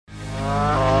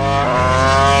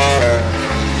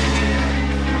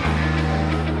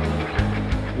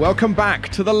Welcome back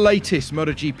to the latest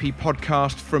MotoGP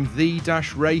podcast from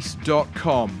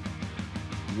the-race.com.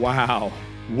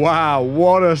 Wow,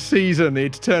 what a season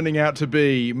it's turning out to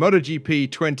be. MotoGP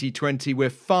 2020, we're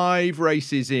 5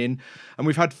 races in, and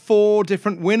we've had 4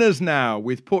 different winners now,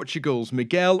 with Portugal's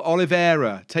Miguel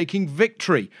Oliveira taking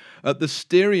victory at the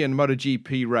Styrian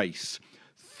MotoGP race.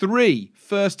 3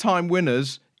 first-time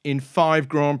winners in 5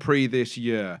 Grand Prix this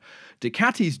year.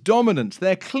 Ducati's dominance,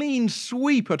 their clean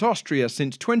sweep at Austria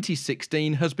since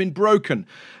 2016, has been broken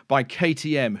by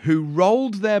KTM, who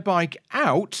rolled their bike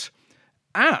out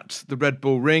at the Red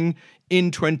Bull Ring in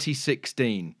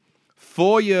 2016.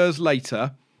 4 years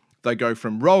later, they go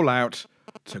from rollout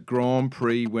to Grand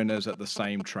Prix winners at the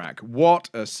same track. What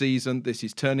a season this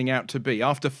is turning out to be.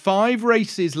 After 5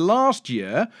 races last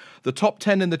year, the top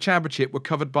 10 in the championship were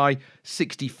covered by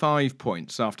 65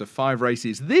 points. After 5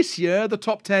 races this year, the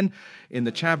top 10 in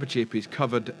the championship is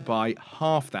covered by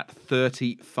half that,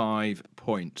 35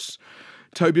 points.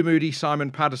 Toby Moody,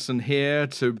 Simon Patterson here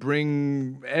to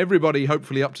bring everybody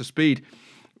hopefully up to speed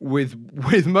with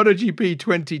MotoGP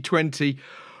 2020.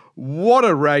 What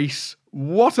a race.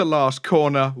 What a last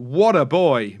corner. What a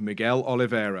boy, Miguel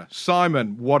Oliveira.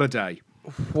 Simon, what a day.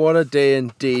 What a day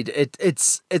indeed.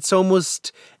 It's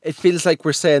almost, it feels like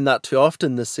we're saying that too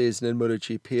often this season in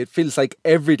MotoGP. It feels like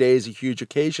every day is a huge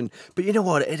occasion. But you know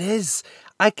what? It is.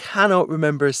 I cannot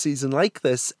remember a season like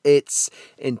this. It's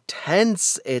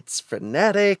intense. It's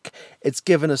frenetic. It's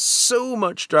given us so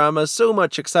much drama, so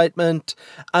much excitement.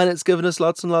 And it's given us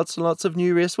lots and lots and lots of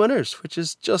new race winners, which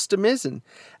is just amazing.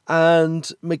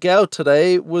 And Miguel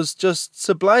today was just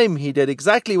sublime. He did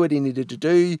exactly what he needed to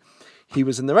do. He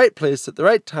was in the right place at the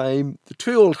right time. The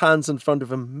 2 old hands in front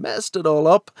of him messed it all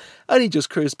up, and he just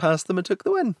cruised past them and took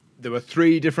the win. There were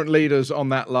 3 different leaders on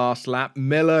that last lap.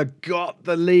 Miller got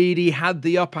the lead. He had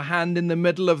the upper hand in the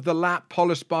middle of the lap. Pol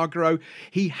Espargaro,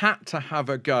 he had to have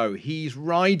a go. He's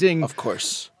riding... Of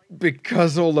course.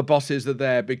 Because all the bosses are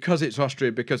there, because it's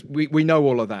Austria, because we know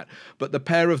all of that. But the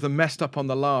pair of them messed up on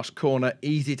the last corner.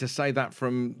 Easy to say that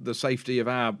from the safety of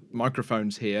our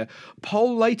microphones here.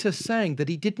 Pol later saying that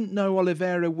he didn't know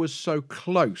Oliveira was so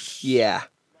close. Yeah.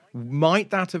 Might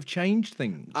that have changed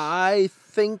things? I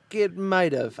think it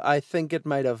might have.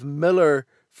 Miller,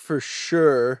 for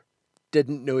sure,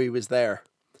 didn't know he was there.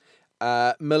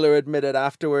 Miller admitted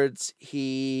afterwards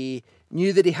he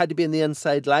knew that he had to be in the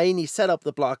inside line. He set up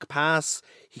the block pass.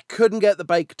 He couldn't get the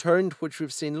bike turned, which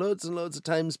we've seen loads and loads of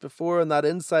times before on that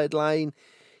inside line.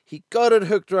 He got it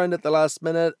hooked around at the last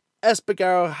minute.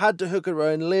 Espargaro had to hook it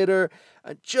around later.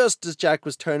 And just as Jack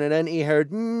was turning in, he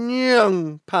heard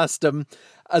nyong past him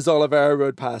as Oliveira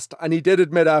rode past. And he did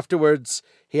admit afterwards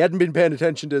he hadn't been paying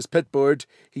attention to his pit board.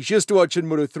 He's used to watching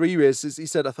Moto3 races. He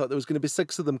said, I thought there was going to be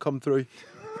 6 of them come through.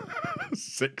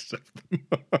 6 of them.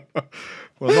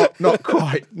 Well, not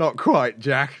quite,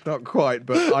 Jack. Not quite,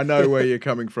 but I know where you're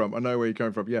coming from.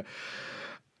 Yeah.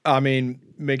 I mean,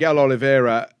 Miguel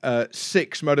Oliveira,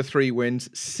 6 Moto3 wins,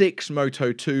 6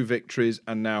 Moto2 victories,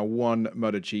 and now 1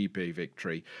 MotoGP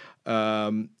victory.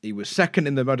 He was second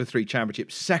in the Moto3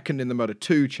 Championship, second in the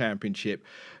Moto2 Championship,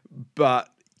 but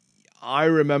I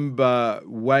remember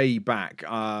way back,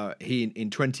 in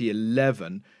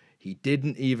 2011, he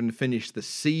didn't even finish the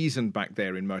season back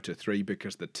there in Moto3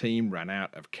 because the team ran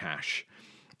out of cash.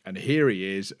 And here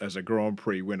he is as a Grand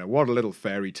Prix winner. What a little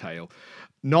fairy tale.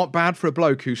 Not bad for a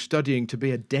bloke who's studying to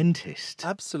be a dentist.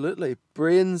 Absolutely.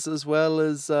 Brains as well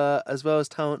as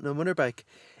talent in a motorbike.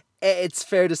 It's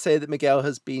fair to say that Miguel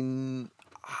has been,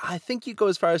 I think you'd go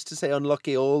as far as to say,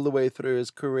 unlucky all the way through his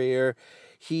career.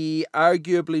 He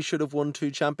arguably should have won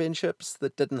 2 championships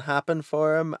that didn't happen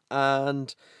for him,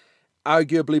 and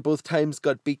arguably both times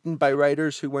got beaten by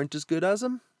riders who weren't as good as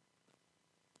him.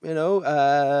 You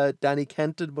know, Danny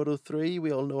Kent in Moto3,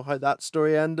 we all know how that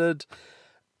story ended.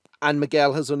 And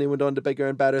Miguel has only went on to bigger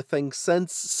and better things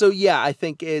since. So yeah, I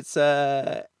think it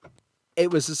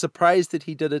was a surprise that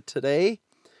he did it today,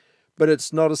 but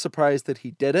it's not a surprise that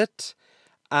he did it.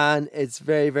 And it's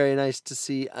very, very nice to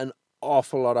see an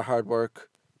awful lot of hard work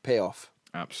pay off.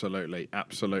 Absolutely.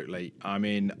 I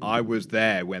mean, I was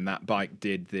there when that bike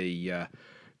did the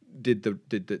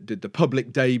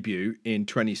public debut in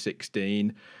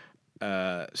 2016.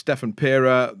 Stefan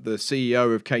Pira, the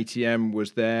CEO of KTM,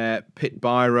 was there. Pit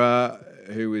Byra,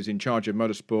 who is in charge of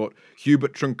motorsport.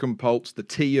 Hubert Trunkenpolz, the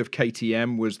T of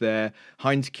KTM, was there.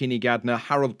 Heinz Kienigadner,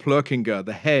 Harold Plurkinger,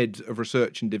 the head of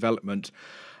research and development.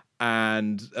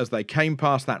 And as they came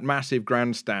past that massive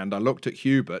grandstand, I looked at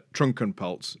Hubert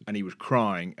Trunkenpolz, and he was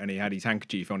crying, and he had his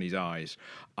handkerchief on his eyes.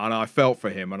 And I felt for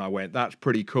him, and I went, that's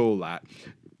pretty cool, that.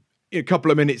 A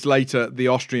couple of minutes later, the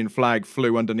Austrian flag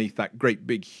flew underneath that great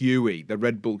big Huey, the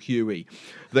Red Bull Huey,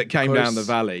 that came down the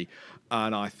valley.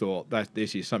 And I thought that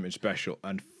this is something special.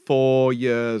 And 4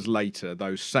 years later,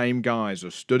 those same guys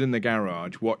are stood in the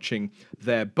garage watching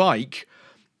their bike.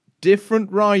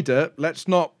 Different rider. Let's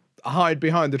not hide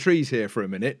behind the trees here for a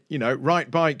minute.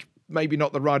 Right bike, maybe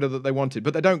not the rider that they wanted,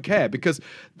 but they don't care because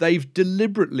they've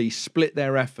deliberately split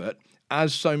their effort,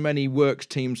 as so many works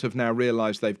teams have now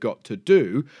realised they've got to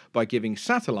do, by giving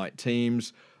satellite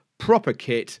teams proper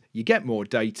kit. You get more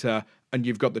data and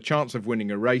you've got the chance of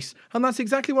winning a race. And that's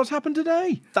exactly what's happened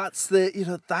today. That's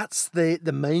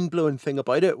the mind-blowing thing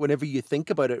about it whenever you think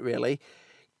about it, really.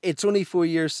 It's only 4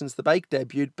 years since the bike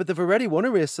debuted, but they've already won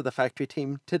a race for the factory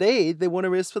team. Today, they won a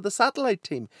race for the satellite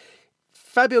team.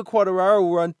 Fabio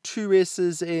Quartararo ran 2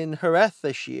 races in Jerez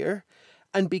this year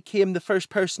and became the first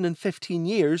person in 15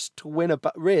 years to win a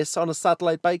race on a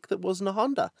satellite bike that wasn't a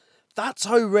Honda. That's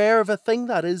how rare of a thing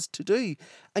that is to do.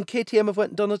 And KTM have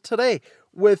went and done it today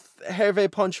with Hervé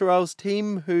Poncharo's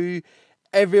team, who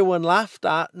everyone laughed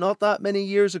at not that many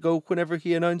years ago whenever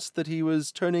he announced that he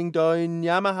was turning down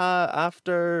Yamaha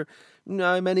after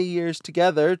many years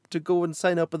together to go and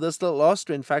sign up with this little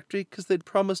Austrian factory because they'd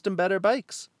promised him better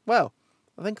bikes. Well,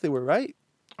 I think they were right.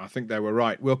 I think they were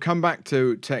right. We'll come back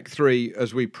to Tech 3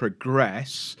 as we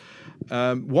progress.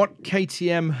 What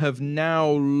KTM have now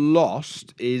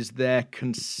lost is their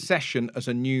concession as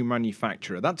a new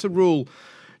manufacturer. That's a rule,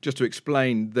 just to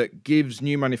explain, that gives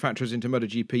new manufacturers into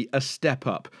MotoGP a step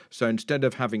up. So instead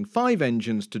of having 5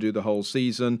 engines to do the whole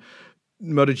season,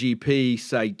 MotoGP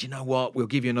say, do you know what, we'll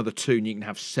give you another 2 and you can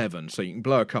have 7. So you can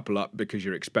blow a couple up because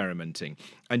you're experimenting.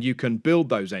 And you can build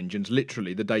those engines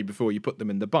literally the day before you put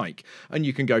them in the bike. And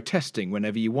you can go testing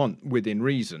whenever you want within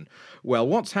reason. Well,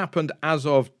 what's happened as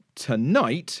of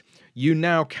tonight, you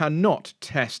now cannot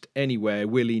test anywhere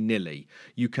willy-nilly.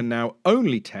 You can now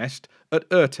only test at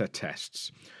IRTA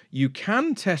tests. You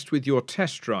can test with your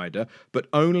test rider, but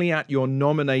only at your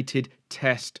nominated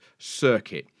test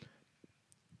circuit.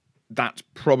 That's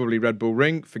probably Red Bull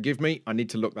Ring. Forgive me, I need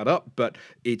to look that up, but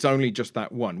it's only just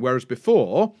that one. Whereas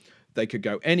before, they could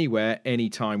go anywhere,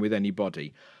 anytime with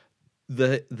anybody.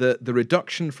 The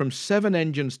reduction from 7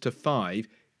 engines to 5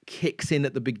 kicks in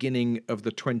at the beginning of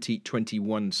the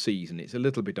 2021 season. It's a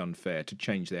little bit unfair to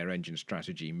change their engine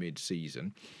strategy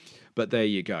mid-season. But there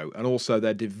you go. And also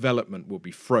their development will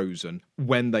be frozen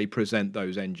when they present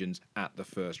those engines at the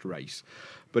first race.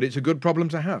 But it's a good problem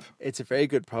to have. It's a very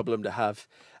good problem to have.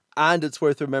 And it's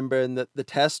worth remembering that the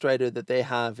test rider that they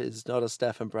have is not a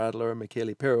Stefan Bradl or a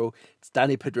Michele Pirro. It's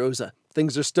Dani Pedrosa.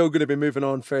 Things are still going to be moving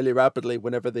on fairly rapidly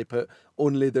whenever they put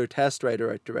only their test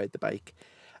rider out to ride the bike.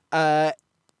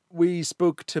 We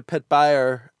spoke to Pit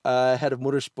Bayer, head of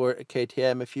motorsport at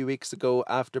KTM, a few weeks ago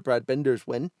after Brad Binder's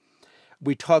win.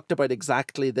 We talked about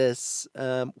exactly this,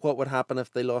 what would happen if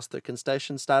they lost their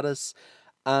concession status.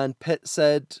 And Pitt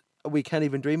said, we can't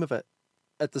even dream of it.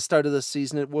 At the start of this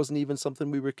season, it wasn't even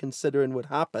something we were considering would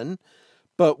happen.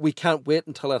 But we can't wait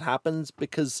until it happens,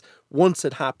 because once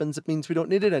it happens, it means we don't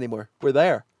need it anymore. We're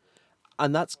there.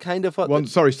 And that's kind of what...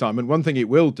 Sorry, Simon. One thing it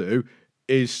will do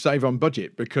is save on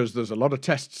budget, because there's a lot of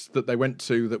tests that they went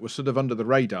to that were sort of under the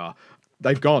radar.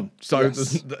 They've gone. So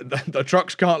yes. the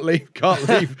trucks can't leave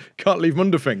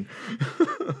Mundafing.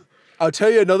 I'll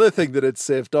tell you another thing that it's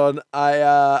saved on.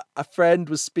 A friend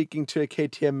was speaking to a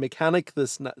KTM mechanic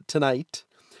tonight,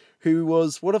 who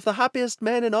was one of the happiest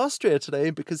men in Austria today,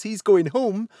 because he's going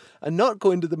home and not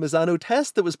going to the Misano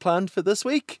test that was planned for this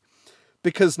week,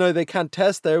 because now they can't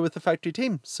test there with the factory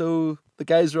team. So the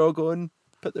guys are all going,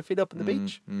 put their feet up on the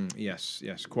beach. Yes,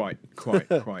 quite.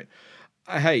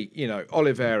 Hey,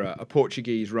 Oliveira, a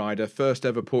Portuguese rider, first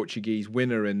ever Portuguese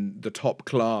winner in the top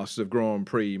class of Grand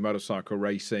Prix motorcycle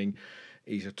racing.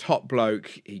 He's a top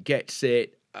bloke. He gets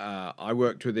it. I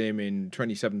worked with him in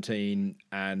 2017,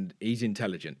 and he's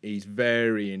intelligent. He's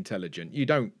very intelligent. You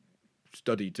don't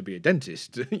study to be a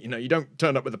dentist. You don't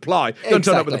turn up with a ply. Exactly. Don't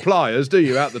turn up with the pliers, do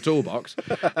you, out the toolbox?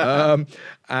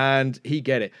 And he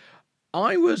get it.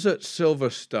 I was at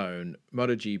Silverstone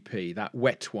MotoGP, that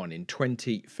wet one in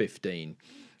 2015,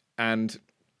 and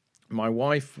my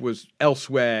wife was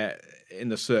elsewhere in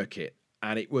the circuit,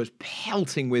 and it was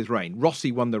pelting with rain.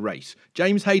 Rossi won the race.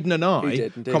 James Hayden and I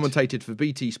commentated for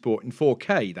BT Sport in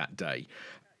 4K that day.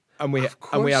 And we had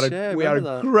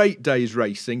a great day's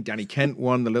racing. Danny Kent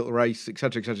won the little race,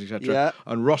 etc. Yeah.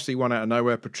 And Rossi won out of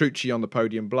nowhere. Petrucci on the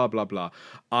podium, blah, blah, blah.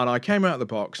 And I came out of the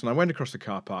box and I went across the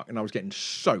car park and I was getting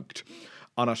soaked.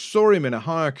 And I saw him in a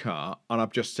hire car and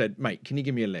I've just said, mate, can you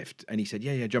give me a lift? And he said,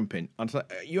 yeah, jump in. And I said,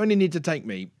 you only need to take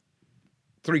me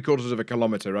 3/4 of a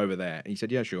kilometre over there. And he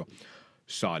said, yeah, sure.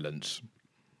 Silence.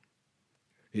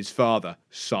 His father,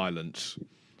 silence.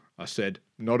 I said,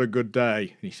 not a good day.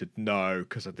 And he said, no,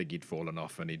 because I think he'd fallen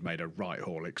off and he'd made a right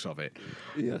Horlicks of it.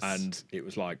 Yes. And it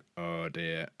was like, oh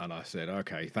dear. And I said,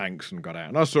 okay, thanks, and got out.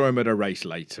 And I saw him at a race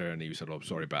later and he said, oh, I'm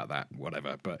sorry about that,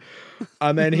 whatever.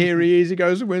 And then here he is, he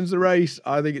goes and wins the race.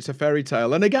 I think it's a fairy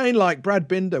tale. And again, like Brad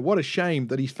Binder, what a shame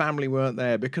that his family weren't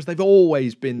there, because they've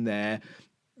always been there,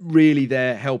 really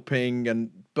there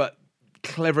helping, but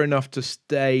clever enough to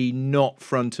stay not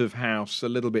front of house, a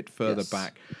little bit further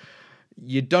back.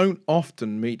 You don't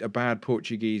often meet a bad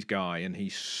Portuguese guy, and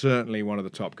he's certainly one of the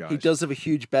top guys. He does have a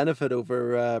huge benefit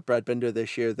over Brad Binder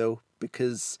this year, though,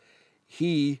 because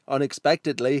he,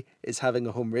 unexpectedly, is having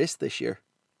a home race this year.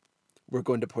 We're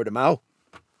going to Portimao.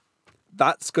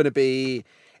 That's going to be...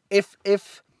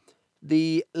 If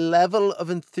the level of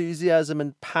enthusiasm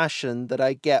and passion that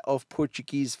I get of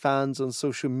Portuguese fans on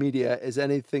social media is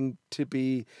anything to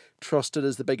be trusted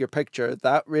as the bigger picture,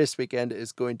 that race weekend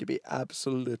is going to be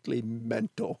absolutely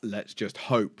mental. Let's just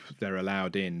hope they're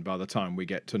allowed in by the time we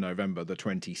get to November the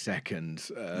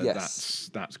 22nd.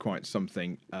 Yes. That's quite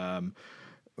something. When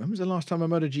was the last time a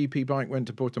MotoGP bike went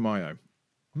to Portimao?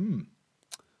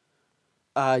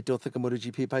 I don't think a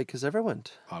MotoGP bike has ever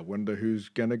went. I wonder who's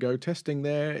going to go testing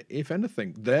there, if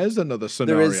anything. There's another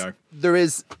scenario. There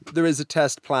is a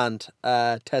test planned.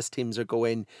 Test teams are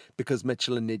going because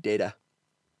Michelin need data,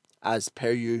 as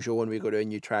per usual when we go to a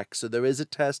new track. So there is a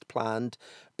test planned,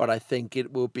 but I think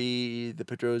it will be the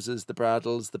Pedrosas, the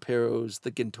Bradles, the Piros,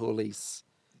 the Gintolis.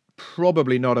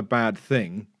 Probably not a bad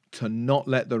thing to not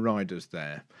let the riders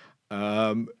there.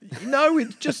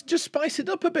 It's just spice it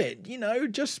up a bit.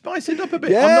 Just spice it up a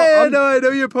bit. I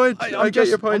know your point. I get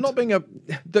your point. I'm not being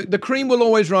the cream will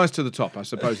always rise to the top, I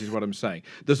suppose, is what I'm saying.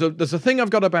 There's a thing I've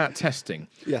got about testing.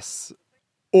 Yes.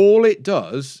 All it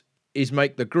does is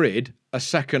make the grid a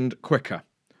second quicker.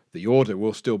 The order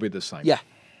will still be the same. Yeah,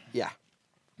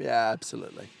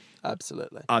 absolutely.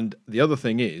 And the other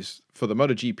thing is, for the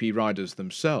MotoGP riders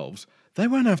themselves, they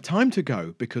won't have time to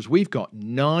go, because we've got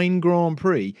 9 Grand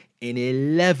Prix in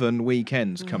 11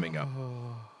 weekends coming up.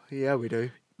 Yeah, we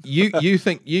do. You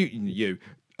think the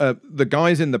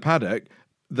guys in the paddock,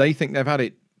 they think they've had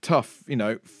it tough.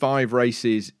 5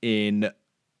 races in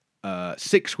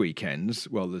 6 weekends.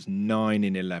 Well, there's 9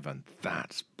 in 11.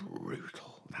 That's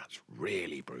brutal. That's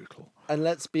really brutal. And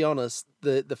let's be honest,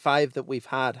 the 5 that we've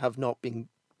had have not been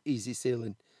easy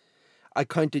sailing. I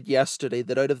counted yesterday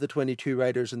that out of the 22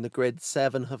 riders in the grid,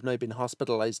 7 have now been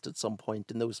hospitalised at some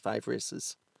point in those 5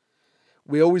 races.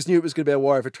 We always knew it was going to be a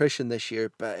war of attrition this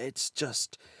year, but it's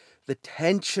just, the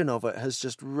tension of it has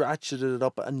just ratcheted it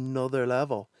up at another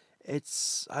level.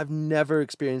 I've never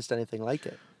experienced anything like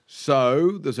it.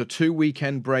 So there's a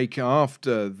 2-weekend break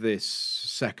after this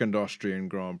second Austrian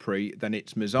Grand Prix. Then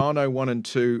it's Misano 1 and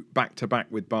 2 back-to-back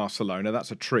with Barcelona.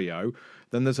 That's a trio.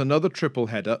 Then there's another triple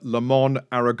header, Le Mans,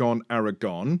 Aragon,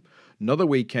 Aragon. Another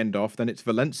weekend off. Then it's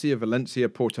Valencia,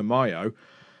 Portimao.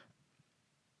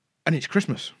 And it's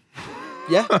Christmas.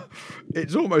 Yeah.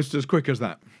 It's almost as quick as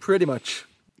that. Pretty much.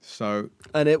 So,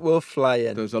 and it will fly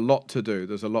in. There's a lot to do.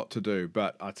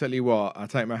 But I tell you what, I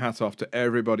take my hat off to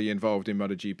everybody involved in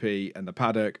MotoGP and the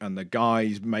paddock and the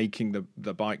guys making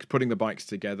the bikes, putting the bikes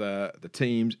together, the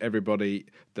teams, everybody.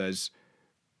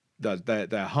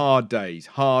 They're hard days,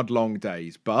 hard, long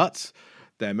days, but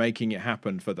they're making it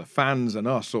happen for the fans and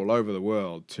us all over the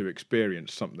world to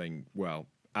experience something,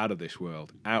 out of this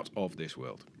world. And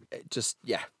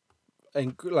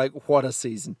what a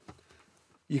season.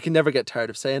 You can never get tired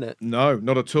of saying it. No,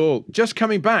 not at all. Just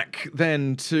coming back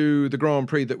then to the Grand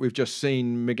Prix that we've just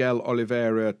seen Miguel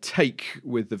Oliveira take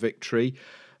with the victory.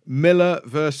 Miller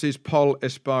versus Pol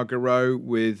Espargaro,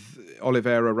 with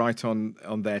Oliveira right on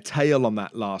their tail on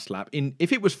that last lap.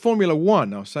 If it was Formula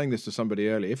One, I was saying this to somebody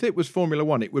earlier, if it was Formula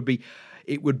One, it would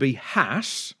be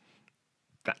Haas,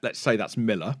 let's say that's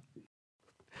Miller.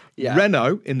 Yeah.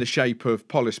 Renault in the shape of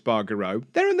Pol Espargaro.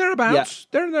 There and thereabouts,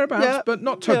 but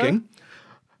not tugging. Yeah.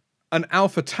 An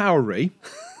Alpha Tauri,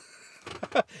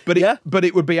 but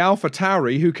it would be Alpha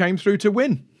Tauri who came through to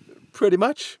win. Pretty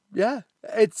much, yeah.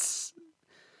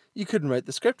 You couldn't write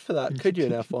the script for that, could you,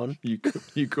 in F1?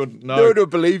 You couldn't. No, I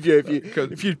don't believe you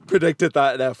if you predicted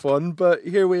that in F1. But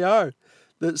here we are.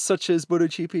 Such is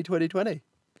MotoGP 2020.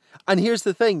 And here's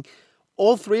the thing: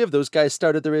 all 3 of those guys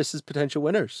started the race as potential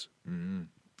winners.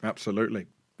 Absolutely.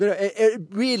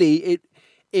 It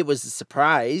was a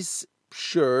surprise.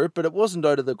 Sure, but it wasn't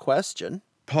out of the question.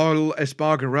 Pol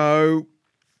Espargaro,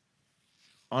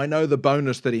 I know the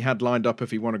bonus that he had lined up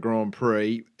if he won a Grand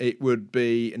Prix. It would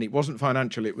be, and it wasn't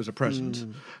financial, it was a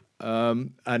present.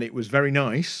 And it was very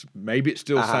nice. Maybe it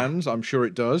still stands. I'm sure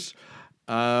it does.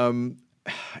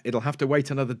 it'll have to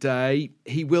wait another day.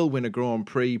 He will win a Grand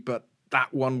Prix, but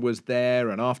that one was there,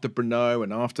 and after Brno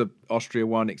and after Austria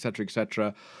won,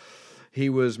 etc., he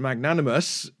was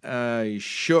magnanimous. He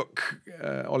shook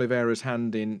Oliveira's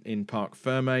hand in Parc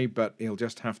Ferme, but he'll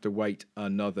just have to wait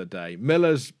another day.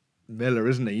 Miller's Miller,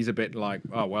 isn't he? He's a bit like,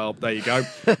 oh, well, there you go.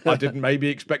 I didn't maybe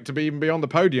expect to even be on the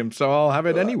podium, so I'll have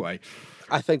it anyway.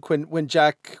 I think when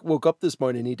Jack woke up this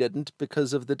morning, he didn't,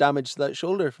 because of the damage to that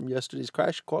shoulder from yesterday's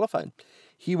crash qualifying.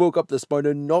 He woke up this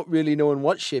morning not really knowing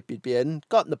what shape he'd be in,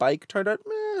 got on the bike, turned out,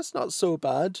 it's not so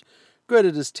bad,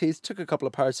 gritted his teeth, took a couple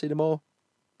of paracetamol,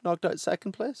 knocked out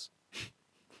second place.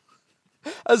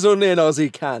 As only an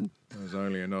Aussie can. As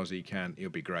only an Aussie can. He'll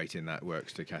be great in that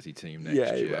Works Ducati team next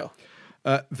year. He will.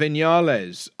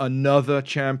 Viñales, another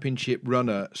championship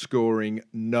runner, scoring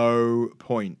no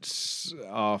points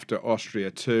after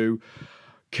Austria 2.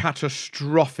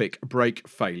 Catastrophic brake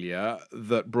failure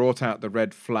that brought out the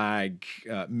red flag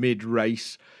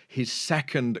mid-race. His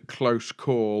second close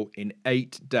call in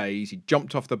 8 days. He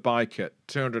jumped off the bike at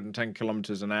 210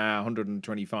 kilometres an hour,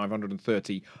 125,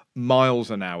 130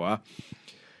 miles an hour.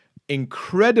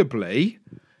 Incredibly,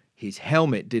 his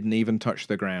helmet didn't even touch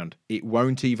the ground. It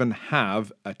won't even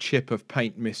have a chip of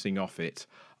paint missing off it.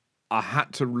 I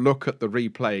had to look at the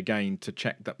replay again to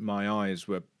check that my eyes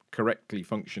were correctly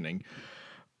functioning.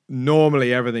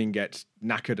 Normally everything gets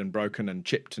knackered and broken and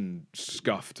chipped and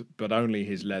scuffed, but only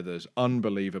his leathers.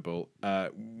 Unbelievable.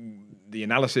 The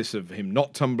analysis of him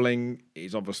not tumbling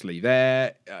is obviously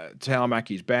there.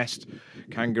 Tarmac is best.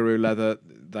 Kangaroo leather,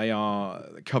 they are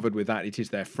covered with that. It is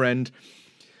their friend.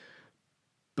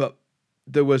 But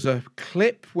there was a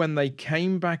clip when they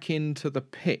came back into the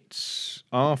pits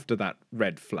after that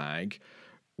red flag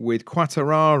with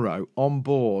Quartararo on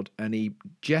board, and he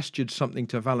gestured something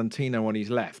to Valentino on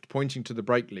his left, pointing to the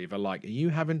brake lever like, are you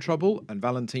having trouble? And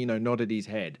Valentino nodded his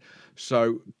head.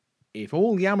 So if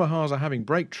all Yamahas are having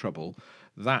brake trouble,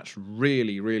 that's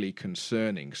really, really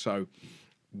concerning. So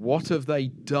what have they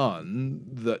done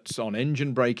that's on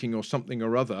engine braking or something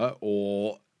or other,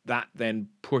 or that then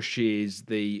pushes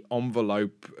the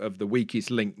envelope of the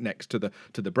weakest link next to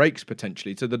the brakes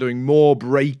potentially? So they're doing more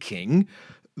braking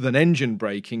than engine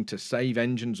braking to save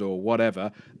engines or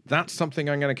whatever. That's something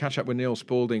I'm going to catch up with Neil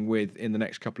Spaulding with in the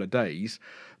next couple of days.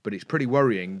 But it's pretty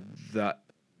worrying that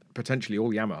potentially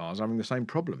all Yamahas are having the same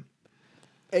problem.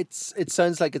 It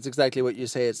sounds like it's exactly what you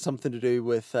say. It's something to do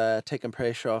with taking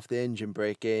pressure off the engine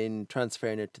braking,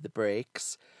 transferring it to the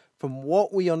brakes. From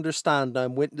what we understand,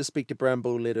 I'm waiting to speak to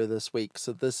Brembo later this week,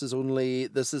 so this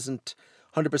isn't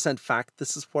 100% fact.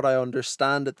 This is what I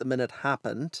understand at the minute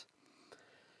happened.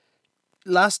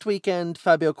 Last weekend,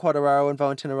 Fabio Quartararo and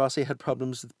Valentino Rossi had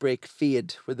problems with brake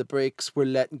fade, where the brakes were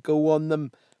letting go on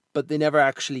them, but they never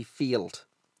actually failed.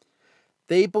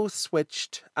 They both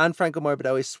switched, and Franco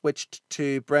Morbidelli switched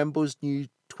to Brembo's new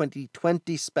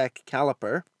 2020 spec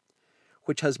caliper,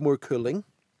 which has more cooling.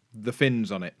 The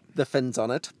fins on it.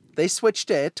 They switched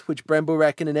it, which Brembo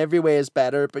reckon in every way is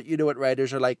better, but you know what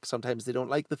riders are like. Sometimes they don't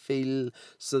like the feel,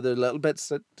 so there are little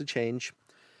bits to change.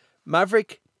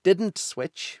 Maverick didn't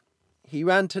switch. He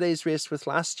ran today's race with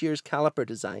last year's caliper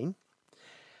design.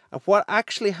 And what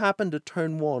actually happened at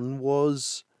turn 1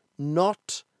 was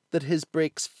not that his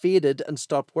brakes faded and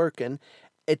stopped working.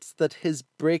 It's that his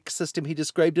brake system, he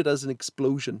described it as an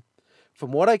explosion.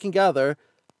 From what I can gather,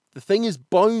 the thing is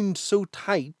bound so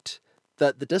tight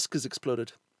that the disc has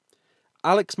exploded.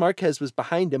 Alex Marquez was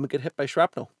behind him and got hit by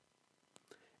shrapnel.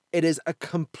 It is a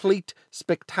complete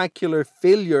spectacular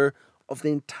failure of the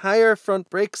entire front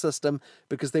brake system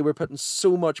because they were putting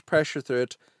so much pressure through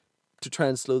it to try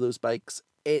and slow those bikes.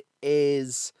 It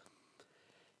isn't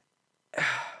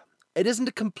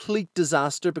a complete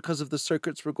disaster because of the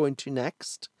circuits we're going to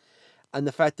next and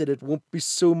the fact that it won't be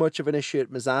so much of an issue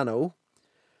at Misano.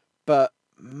 But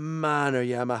man, are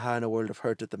Yamaha in a world of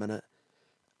hurt at the minute.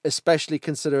 Especially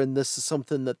considering this is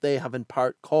something that they have in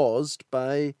part caused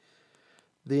by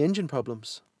the engine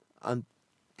problems and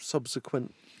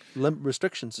subsequent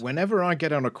restrictions. Whenever I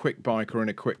get on a quick bike or in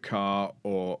a quick car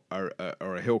or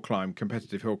a hill climb,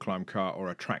 competitive hill climb car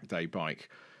or a track day bike,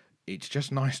 it's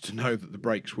just nice to know that the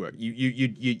brakes work.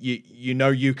 You know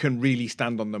you can really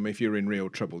stand on them if you're in real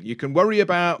trouble. You can worry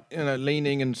about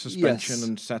leaning and suspension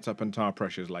and setup and tire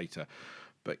pressures later.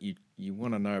 But you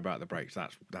want to know about the brakes.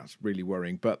 That's really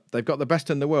worrying. But they've got the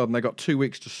best in the world, and they've got 3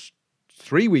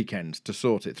 weekends to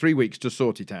sort it. 3 weeks to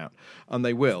sort it out, and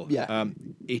they will. Yeah.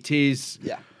 It is.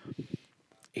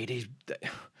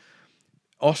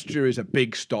 Austria is a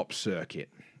big stop circuit.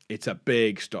 It's a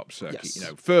big stop circuit.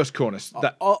 Yes. First corner.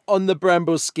 On the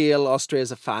Brembo scale, Austria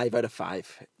is a 5 out of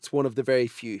 5. It's one of the very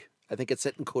few. I think it's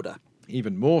it in Coda.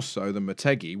 even more so than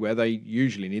Motegi, where they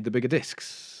usually need the bigger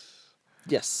discs.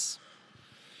 Yes.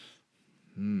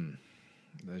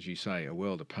 As you say, a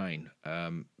world of pain.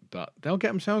 But they'll get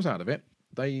themselves out of it.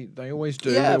 They always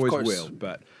do. Yeah, they of always course. will.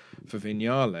 But for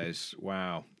Viñales,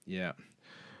 wow, yeah.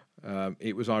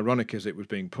 It was ironic as it was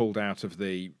being pulled out of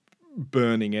the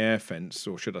burning air fence,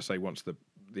 or should I say, once the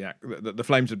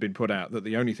flames had been put out, that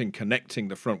the only thing connecting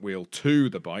the front wheel to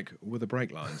the bike were the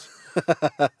brake lines.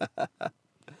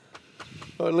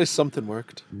 Well, at least something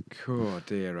worked. Oh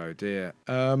dear.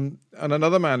 And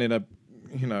another man in a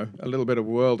little bit of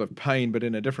world of pain, but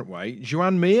in a different way,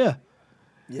 Joan Mir.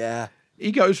 Yeah.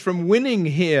 He goes from winning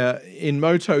here in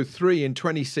Moto3 in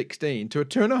 2016 to a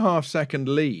 2.5 second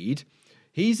lead.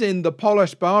 He's in the Pol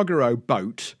Espargaro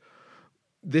boat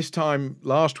this time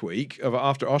last week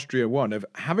after Austria won, of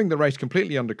having the race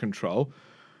completely under control,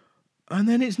 and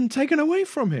then it's taken away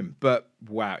from him. But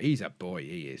wow, he's a boy,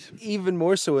 he is. Even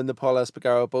more so in the Pol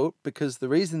Espargaro boat, because the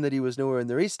reason that he was nowhere in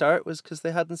the restart was because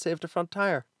they hadn't saved a front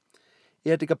tyre. He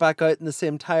had to get back out in the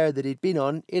same tyre that he'd been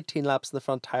on, 18 laps in the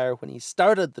front tyre when he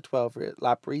started the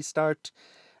 12-lap restart,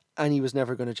 and he was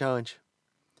never going to challenge.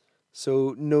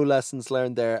 So no lessons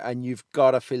learned there, and you've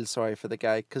got to feel sorry for the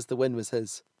guy, because the win was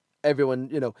his. Everyone,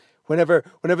 whenever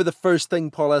the first thing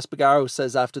Pol Espargaro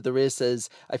says after the race is,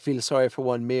 I feel sorry for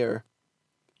Joan Mir,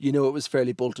 it was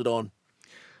fairly bolted on.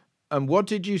 And what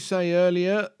did you say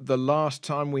earlier, the last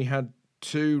time we had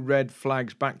 2 red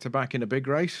flags back-to-back in a big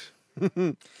race?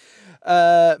 Middle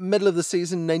of the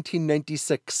season,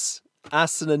 1996,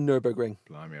 Assen and Nürburgring.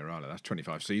 Blimey, right, that's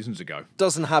 25 seasons ago.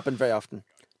 Doesn't happen very often.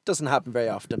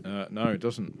 No, it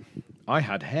doesn't. I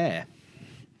had hair.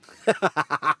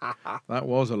 That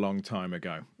was a long time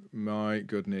ago. My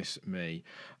goodness me.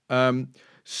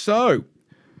 So,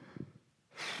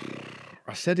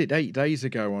 I said it 8 days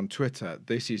ago on Twitter.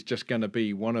 This is just going to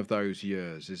be one of those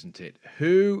years, isn't it?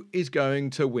 Who is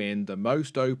going to win the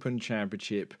most open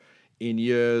championship in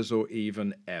years or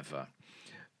even ever?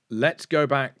 Let's go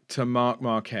back to Marc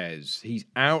Marquez. He's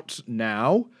out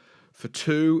now for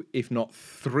 2, if not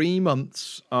 3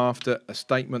 months after a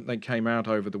statement that came out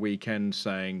over the weekend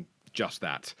saying just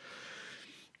that.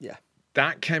 Yeah.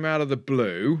 That came out of the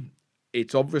blue.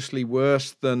 It's obviously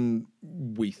worse than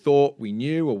we thought we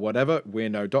knew or whatever. We're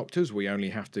no doctors. We only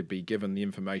have to be given the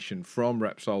information from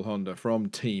Repsol Honda, from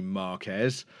Team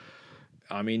Marquez.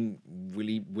 I mean, will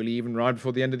he even ride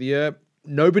before the end of the year?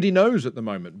 Nobody knows at the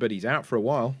moment, but he's out for a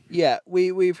while. Yeah,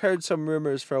 we've heard some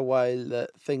rumours for a while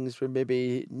that things were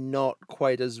maybe not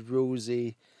quite as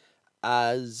rosy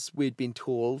as we'd been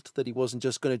told, that he wasn't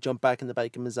just going to jump back in the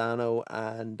bike in Misano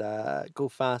and go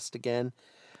fast again.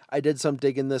 I did some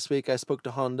digging this week. I spoke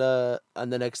to Honda,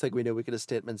 and the next thing we know, we get a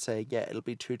statement saying, yeah, it'll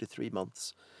be 2 to 3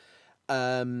 months.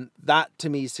 That, to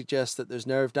me, suggests that there's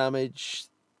nerve damage.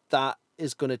 That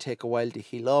is going to take a while to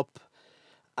heal up.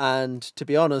 And to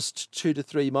be honest, 2 to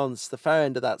 3 months, the far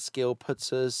end of that scale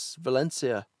puts us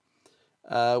Valencia,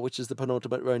 which is the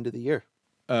penultimate round of the year.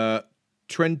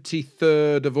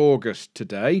 23rd of August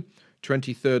today.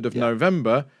 23rd of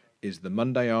November is the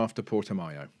Monday after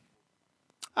Portimao.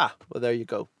 Ah, well, there you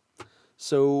go.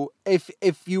 So if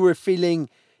you were feeling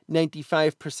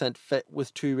 95% fit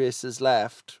with 2 races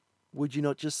left, would you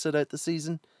not just sit out the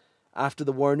season after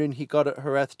the warning he got at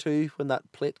Jerez 2 when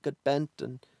that plate got bent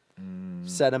and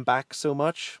set him back so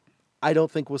much? I don't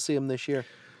think we'll see him this year.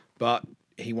 But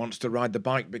he wants to ride the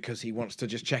bike because he wants to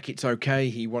just check it's okay.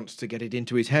 He wants to get it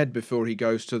into his head before he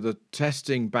goes to the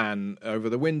testing ban over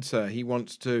the winter. He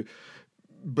wants to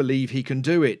believe he can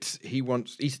do it.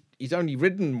 He's only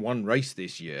ridden 1 race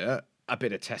this year, a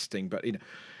bit of testing, but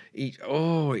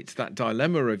it's that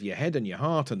dilemma of your head and your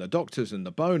heart and the doctors and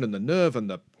the bone and the nerve and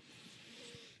the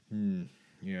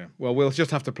yeah. Well, we'll just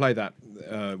have to play that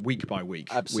week by week.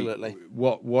 Absolutely.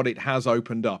 What it has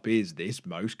opened up is this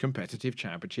most competitive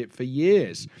championship for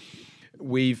years.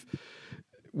 We're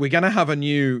going to have a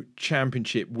new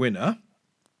championship winner.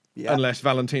 Yeah. Unless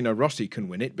Valentino Rossi can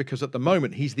win it, because at the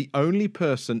moment he's the only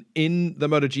person in the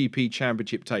MotoGP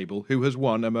championship table who has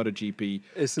won a MotoGP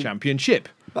championship.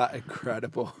 That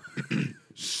incredible.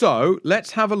 So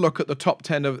let's have a look at the top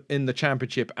 10 in the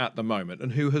championship at the moment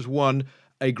and who has won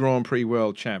a Grand Prix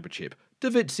World Championship.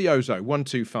 Dovizioso,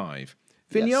 125.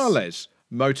 Viñales,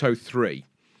 Moto3.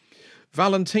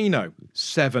 Valentino,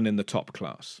 7 in the top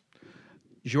class.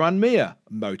 Joan Mir,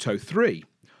 Moto3.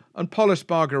 And Pol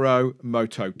Espargaro,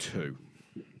 Moto2.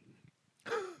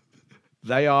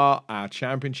 They are our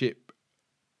championship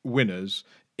winners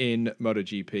in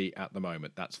MotoGP at the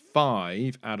moment. That's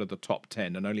 5 out of the top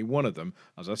 10, and only one of them,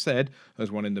 as I said,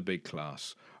 has won in the big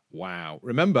class. Wow.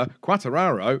 Remember,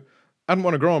 Quartararo hadn't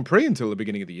won a Grand Prix until the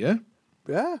beginning of the year.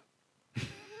 Yeah.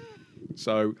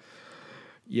 So,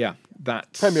 yeah,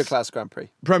 that's Premier Class Grand Prix.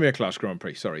 Premier Class Grand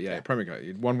Prix. Sorry, yeah. Premier Class.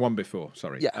 You'd won one before.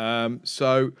 Sorry. Yeah.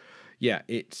 So, yeah,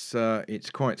 it's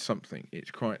quite something.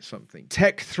 It's quite something.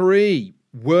 Tech 3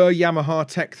 were Yamaha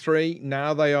Tech 3.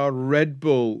 Now they are Red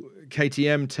Bull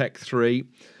KTM Tech 3.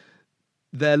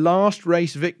 Their last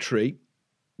race victory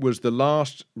was the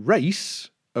last race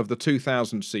of the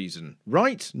 2000 season.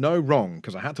 Right? No, wrong,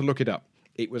 because I had to look it up.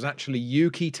 It was actually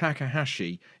Yuki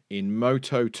Takahashi in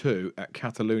Moto 2 at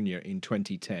Catalunya in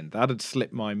 2010. That had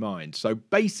slipped my mind. So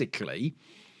basically,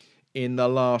 in the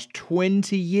last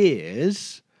 20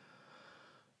 years,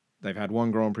 they've had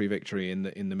one Grand Prix victory in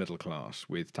the middle class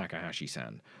with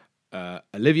Takahashi-san.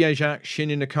 Olivier Jacques,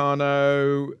 Shinji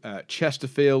Nakano,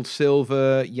 Chesterfield,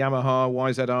 Silver, Yamaha,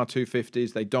 YZR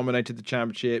 250s. They dominated the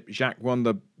championship. Jacques won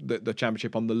the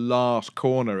championship on the last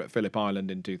corner at Phillip Island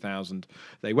in 2000.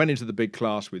 They went into the big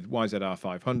class with YZR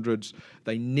 500s.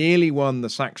 They nearly won the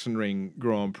Sachsenring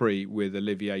Grand Prix with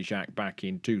Olivier Jacques back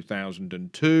in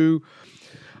 2002.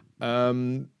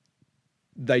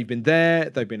 They've been there.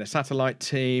 They've been a satellite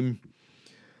team.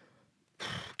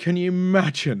 Can you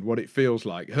imagine what it feels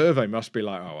like? Hervé must be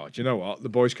like, oh, well, do you know what? The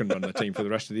boys can run the team for the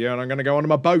rest of the year and I'm going to go on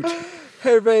my boat.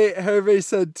 Hervé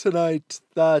said tonight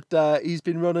that he's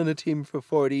been running a team for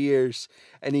 40 years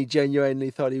and he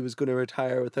genuinely thought he was going to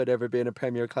retire without ever being a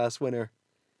Premier Class winner.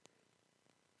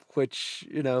 Which,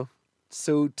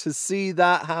 so to see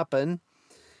that happen,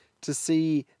 to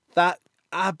see that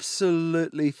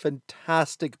absolutely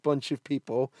fantastic bunch of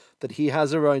people that he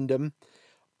has around him,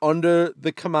 under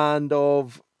the command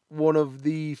of one of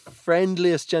the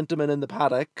friendliest gentlemen in the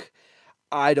paddock,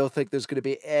 I don't think there's going to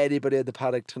be anybody in the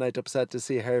paddock tonight upset to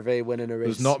see Hervé winning a race.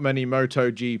 There's not many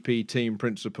MotoGP team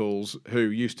principals who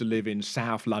used to live in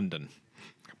South London,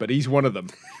 but he's one of them.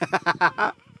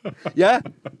 Yeah.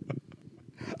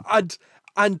 And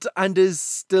is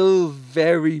still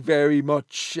very, very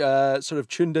much sort of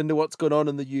tuned into what's going on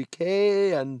in the UK.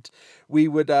 And we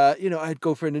would, I'd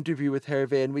go for an interview with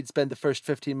Hervé and we'd spend the first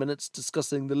 15 minutes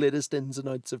discussing the latest ins and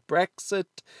outs of Brexit,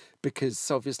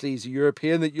 because obviously he's a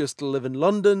European that used to live in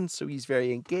London, so he's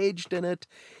very engaged in it.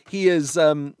 He is,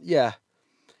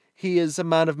 he is a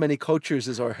man of many cultures,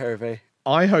 is our Hervé.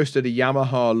 I hosted a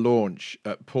Yamaha launch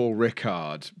at Paul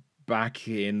Ricard back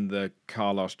in the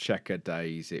Carlos Checa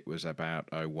days. It was about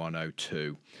 01,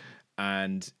 02.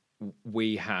 And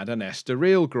we had an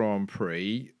Estoril Grand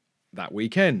Prix that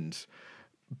weekend.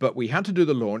 But we had to do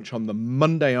the launch on the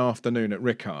Monday afternoon at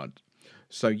Ricard.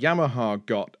 So Yamaha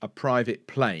got a private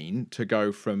plane to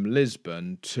go from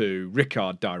Lisbon to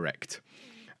Ricard direct.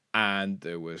 And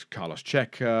there was Carlos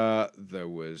Checa, there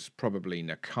was probably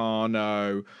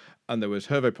Nakano, and there was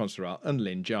Hervé Ponceral and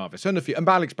Lynn Jarvis and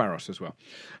Alex Barros as well,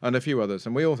 and a few others.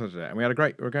 And we all did it, and we had a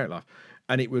great laugh.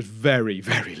 And it was very,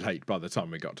 very late by the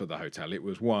time we got to the hotel. It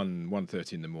was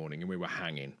 1:30 in the morning, and we were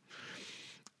hanging.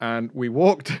 And we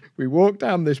walked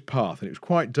down this path, and it was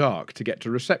quite dark to get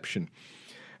to reception.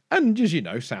 And as you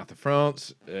know, south of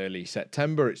France, early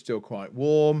September, it's still quite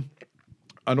warm,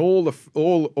 and all the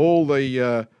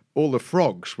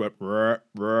frogs were rrr,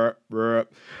 rrr, rrr,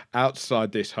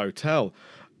 outside this hotel.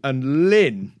 And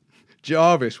Lynn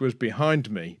Jarvis was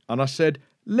behind me. And I said,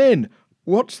 Lynn,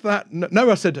 what's that? No,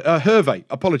 I said, Hervé,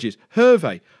 apologies.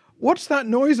 Hervé, what's that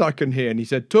noise I can hear? And he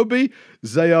said, Tubby,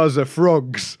 they are the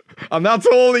frogs. And that's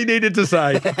all he needed to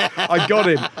say. I got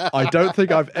him. I don't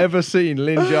think I've ever seen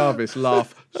Lynn Jarvis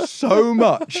laugh so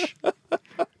much.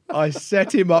 I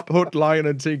set him up, Hook, Lion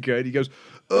and Tinker, and he goes,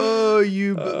 oh,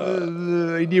 you...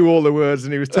 he knew all the words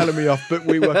and he was telling me off, but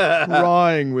we were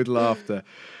crying with laughter.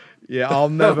 Yeah, I'll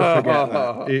never forget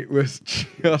that. It was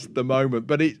just the moment.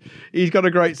 But he's got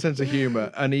a great sense of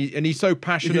humour, and he's so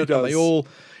passionate. And they all,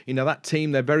 that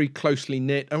team, they're very closely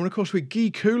knit. And of course, with Guy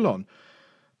Coulon,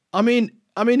 I mean,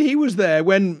 he was there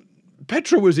when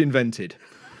petrol was invented.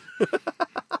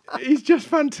 He's just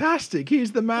fantastic.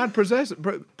 He's the mad professor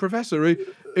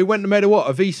who went and made a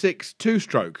V6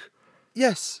 two-stroke.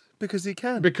 Yes, because he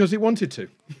can. Because he wanted to.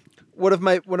 One of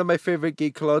my favourite Guy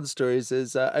Coulon stories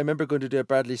is I remember going to do a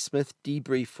Bradley Smith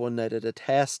debrief one night at a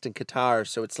test in Qatar.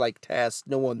 So it's like test,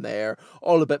 no one there,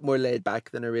 all a bit more laid back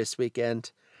than a race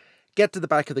weekend. Get to the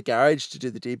back of the garage to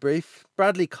do the debrief.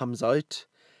 Bradley comes out.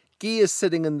 Guy is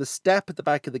sitting in the step at the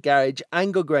back of the garage,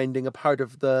 angle grinding a part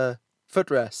of the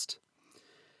footrest.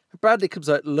 Bradley comes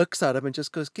out, looks at him and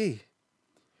just goes, Guy,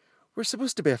 we're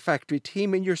supposed to be a factory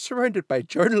team and you're surrounded by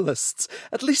journalists.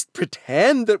 At least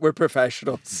pretend that we're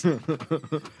professionals.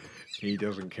 He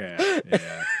doesn't care.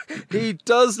 Yeah. He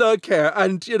does not care.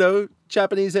 And,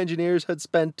 Japanese engineers had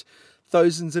spent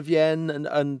thousands of yen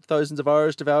and thousands of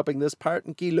hours developing this part.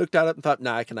 And Guy looked at it and thought,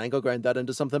 I can angle grind that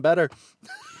into something better.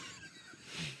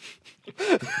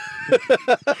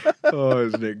 Oh,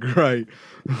 isn't it great?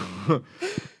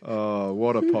 Oh,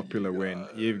 what a popular win!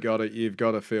 You've got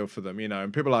to feel for them,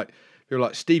 And people like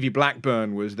Stevie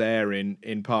Blackburn was there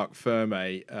in Parc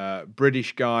Ferme,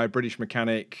 British guy, British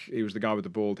mechanic. He was the guy with the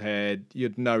bald head.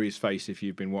 You'd know his face if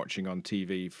you've been watching on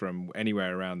TV from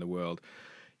anywhere around the world.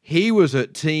 He was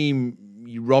at Team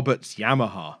Roberts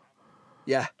Yamaha.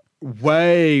 Yeah.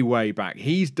 Way, way back.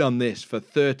 He's done this for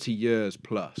 30 years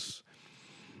plus.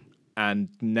 And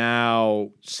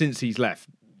now, since he's left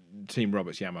Team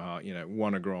Roberts Yamaha,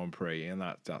 won a Grand Prix, and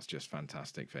that's just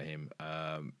fantastic for him.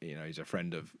 He's a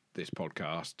friend of this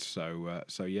podcast,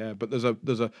 so yeah. But there's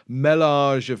a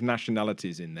melange of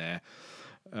nationalities in there.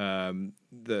 The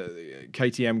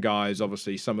KTM guys,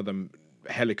 obviously, some of them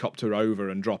helicopter over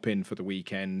and drop in for the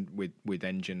weekend with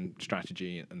engine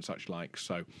strategy and such like.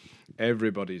 So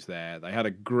everybody's there. They had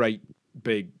a great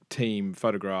big team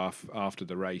photograph after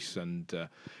the race, and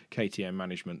KTM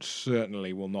management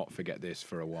certainly will not forget this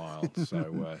for a while.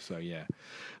 So yeah,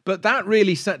 but that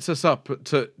really sets us up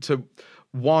to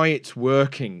why it's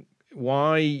working,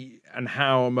 why and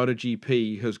how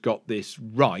MotoGP has got this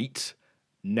right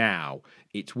now.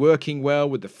 It's working well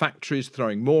with the factories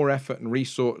throwing more effort and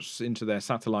resource into their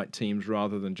satellite teams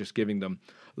rather than just giving them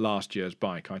last year's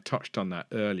bike. I touched on that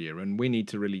earlier, and we need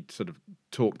to really sort of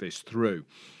talk this through.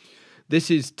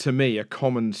 This is, to me, a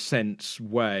common sense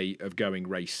way of going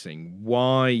racing.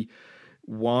 Why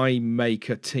make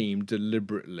a team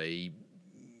deliberately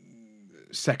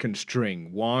second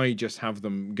string? Why just have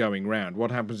them going round?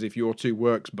 What happens if your two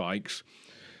works bikes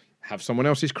have someone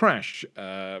else's crash,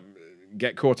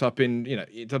 get caught up in,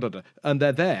 and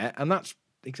they're there, and that's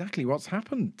exactly what's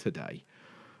happened today.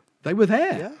 They were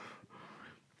there.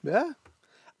 Yeah.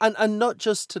 And not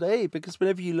just today, because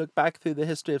whenever you look back through the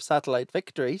history of satellite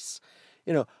victories,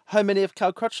 how many of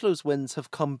Cal Crutchlow's wins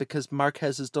have come because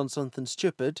Marquez has done something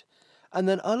stupid, and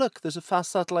then, oh look, there's a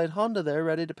fast satellite Honda there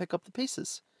ready to pick up the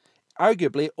pieces.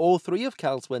 Arguably, all three of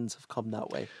Cal's wins have come that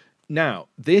way. Now,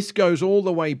 this goes all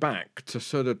the way back to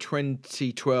sort of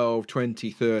 2012,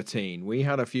 2013. We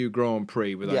had a few Grand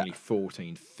Prix with only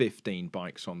 14, 15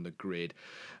 bikes on the grid.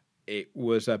 It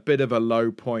was a bit of a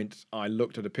low point. I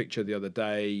looked at a picture the other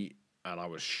day, and I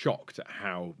was shocked at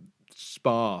how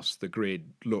sparse the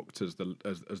grid looked as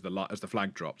the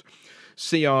flag dropped.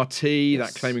 CRT,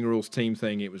 that Claiming Rules team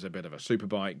thing, it was a bit of a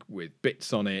superbike with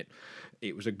bits on it.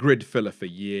 It was a grid filler for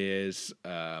years.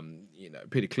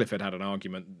 Peter Clifford had an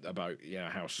argument about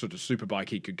how sort of superbike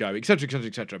he could go, etc., etc.,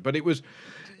 etc. But it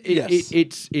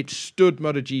stood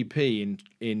MotoGP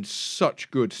in such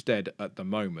good stead at the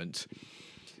moment.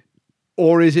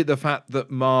 Or is it the fact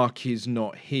that Mark is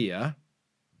not here?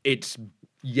 It's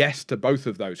yes to both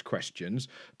of those questions.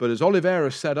 But as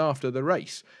Oliveira said after the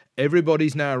race,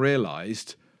 everybody's now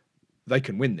realised they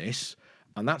can win this,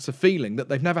 and that's a feeling that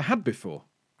they've never had before.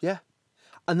 Yeah.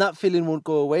 And that feeling won't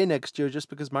go away next year just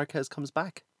because Marquez comes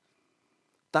back.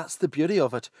 That's the beauty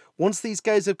of it. Once these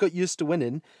guys have got used to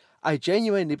winning, I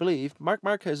genuinely believe Marc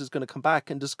Marquez is going to come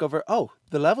back and discover, oh,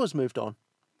 the level's moved on.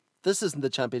 This isn't the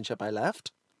championship I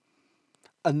left.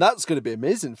 And that's going to be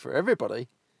amazing for everybody.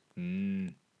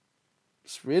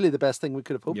 It's really the best thing we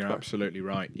could have hoped for. You're absolutely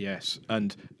right, yes.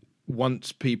 And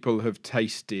once people have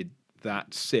tasted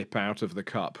that sip out of the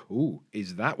cup,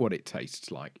 is that what it tastes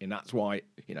like? And that's why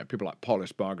people like Paul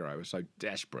Espargaro are so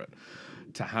desperate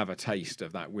to have a taste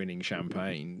of that winning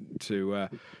champagne to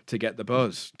get the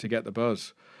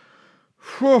buzz.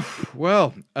 Whew.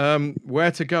 Well, where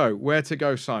to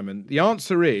go, Simon? The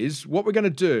answer is, what we're going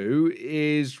to do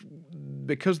is,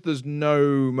 because there's no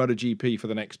MotoGP for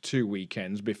the next 2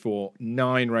 weekends before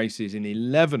 9 races in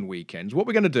 11 weekends, what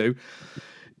we're going to do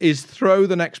is throw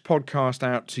the next podcast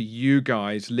out to you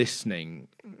guys listening.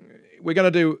 We're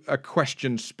going to do a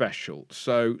question special.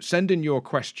 So send in your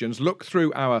questions. Look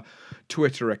through our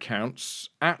Twitter accounts,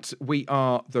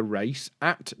 @WeAreTheRace,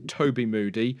 @Toby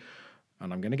Moody,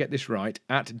 and I'm going to get this right,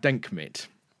 @Denkmit.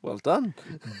 Well done.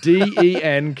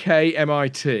 DENKMIT.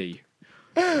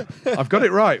 I've got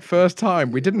it right, first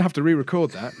time. We didn't have to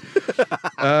re-record that.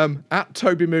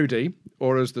 @Toby Moody,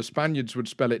 or as the Spaniards would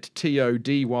spell it,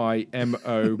 TODYMOBY.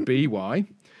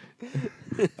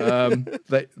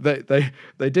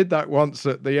 They did that once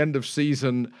at the end of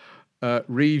season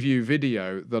review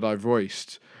video that I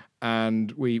voiced,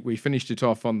 and we finished it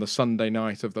off on the Sunday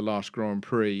night of the last Grand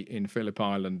Prix in Phillip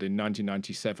Island in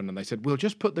 1997, and they said, we'll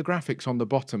just put the graphics on the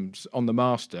bottoms on the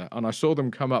master, and I saw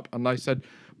them come up, and I said,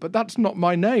 but that's not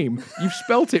my name. You've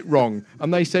spelt it wrong.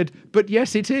 And they said, but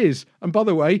yes, it is. And by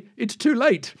the way, it's too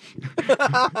late.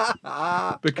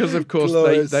 Because, of course,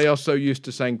 they are so used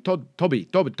to saying Toddy.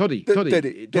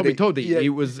 Yeah. It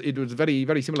was very,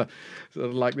 very similar, sort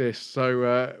of like this.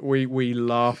 So we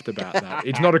laughed about that.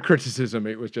 It's not a criticism.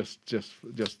 It was just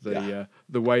the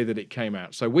way that it came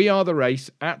out. So we are the race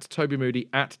at Toby Moody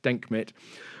at Denkmit.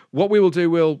 What we will do,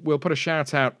 we'll put a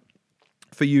shout out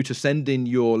for you to send in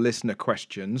your listener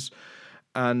questions,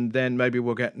 and then maybe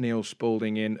we'll get Neil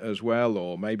Spalding in as well,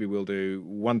 or maybe we'll do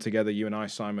one together, you and I,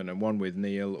 Simon, and one with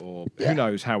Neil, or who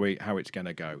knows how it's going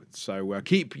to go. So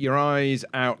keep your eyes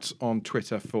out on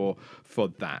Twitter for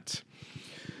that.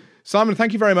 Simon,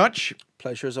 thank you very much.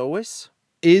 Pleasure as always.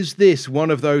 Is this one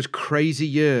of those crazy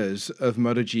years of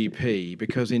MotoGP?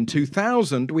 Because in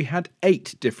 2000, we had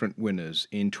 8 different winners.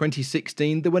 In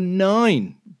 2016, there were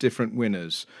 9 different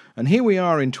winners. And here we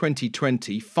are in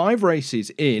 2020, 5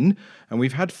 races in, and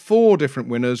we've had 4 different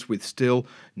winners with still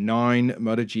 9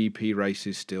 MotoGP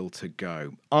races still to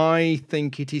go. I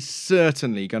think it is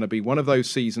certainly going to be one of those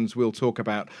seasons we'll talk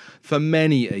about for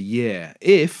many a year,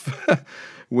 if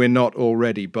we're not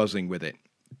already buzzing with it.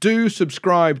 Do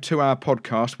subscribe to our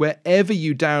podcast wherever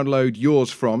you download yours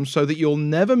from so that you'll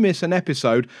never miss an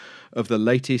episode of the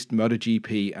latest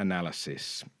MotoGP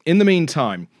analysis. In the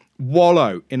meantime,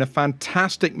 wallow in a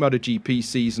fantastic MotoGP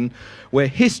season where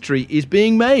history is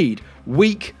being made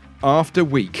week after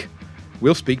week.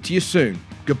 We'll speak to you soon.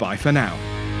 Goodbye for now.